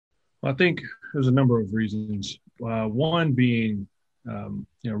Well, I think there's a number of reasons. One being,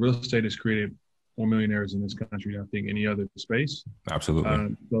 real estate has created more millionaires in this country than I think any other space.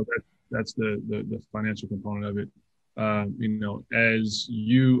 Absolutely. So that's the financial component of it. As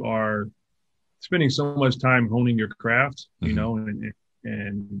you are spending so much time honing your craft, Hmm.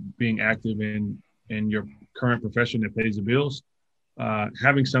 and being active in your current profession that pays the bills,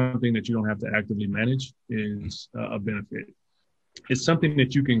 having something that you don't have to actively manage is a benefit. It's something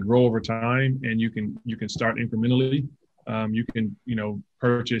that you can grow over time, and you can start incrementally. You can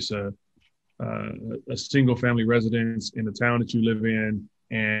purchase a single family residence in the town that you live in,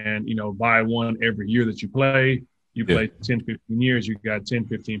 and buy one every year that you play. You Yeah. play 10, 15 years, you got 10,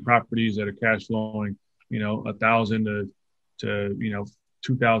 15 properties that are cash flowing, 1,000 to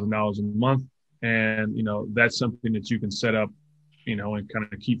 $2,000 a month. And that's something that you can set up, and kind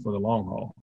of keep for the long haul.